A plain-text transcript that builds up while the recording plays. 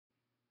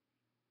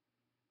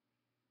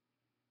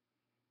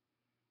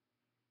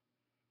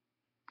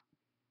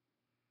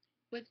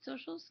With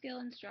social skill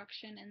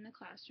instruction in the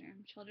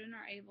classroom, children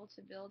are able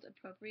to build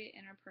appropriate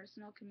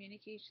interpersonal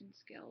communication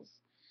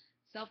skills,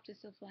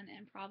 self-discipline,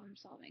 and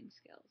problem-solving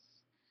skills.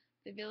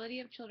 The ability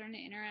of children to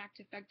interact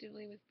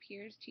effectively with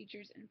peers,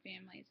 teachers, and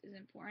families is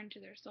important to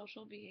their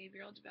social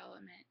behavioral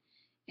development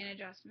and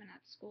adjustment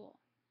at school.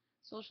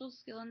 Social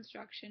skill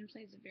instruction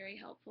plays a very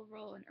helpful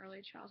role in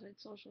early childhood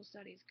social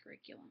studies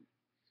curriculum.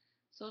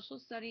 Social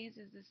studies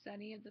is the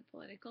study of the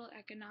political,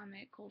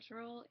 economic,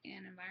 cultural,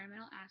 and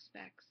environmental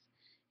aspects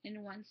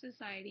in one's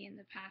society in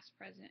the past,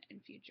 present,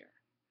 and future.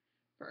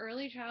 For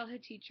early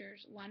childhood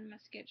teachers, one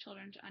must get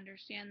children to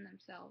understand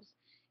themselves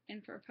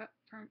and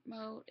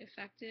promote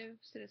effective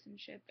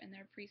citizenship in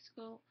their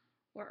preschool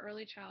or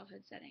early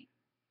childhood setting.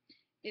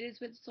 It is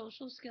with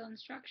social skill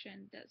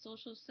instruction that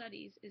social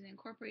studies is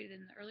incorporated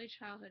in the early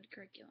childhood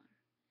curriculum.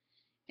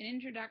 An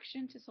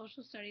introduction to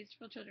social studies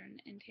for children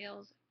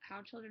entails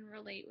how children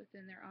relate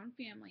within their own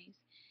families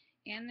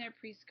and their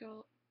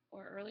preschool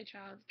or early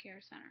child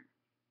care center.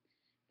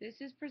 This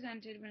is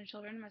presented when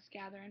children must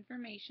gather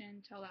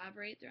information to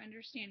elaborate their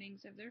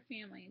understandings of their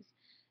families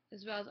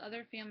as well as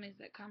other families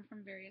that come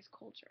from various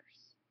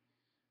cultures.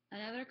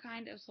 Another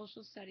kind of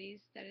social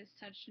studies that is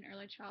touched in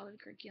early childhood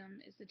curriculum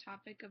is the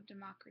topic of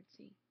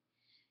democracy.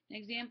 An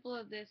example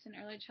of this in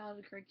early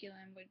childhood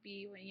curriculum would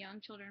be when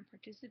young children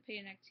participate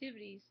in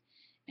activities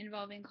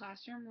involving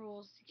classroom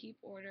rules to keep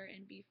order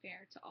and be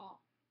fair to all.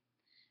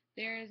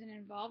 There is an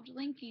involved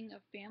linking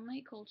of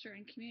family, culture,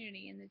 and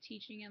community in the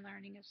teaching and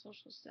learning of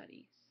social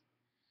studies.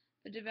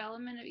 The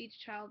development of each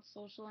child's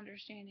social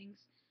understandings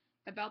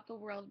about the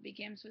world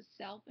begins with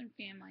self and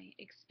family,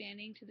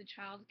 expanding to the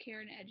child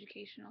care and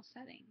educational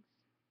settings.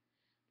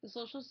 The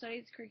social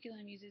studies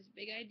curriculum uses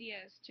big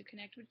ideas to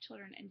connect with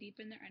children and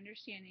deepen their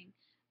understanding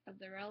of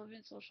the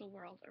relevant social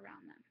world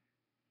around them.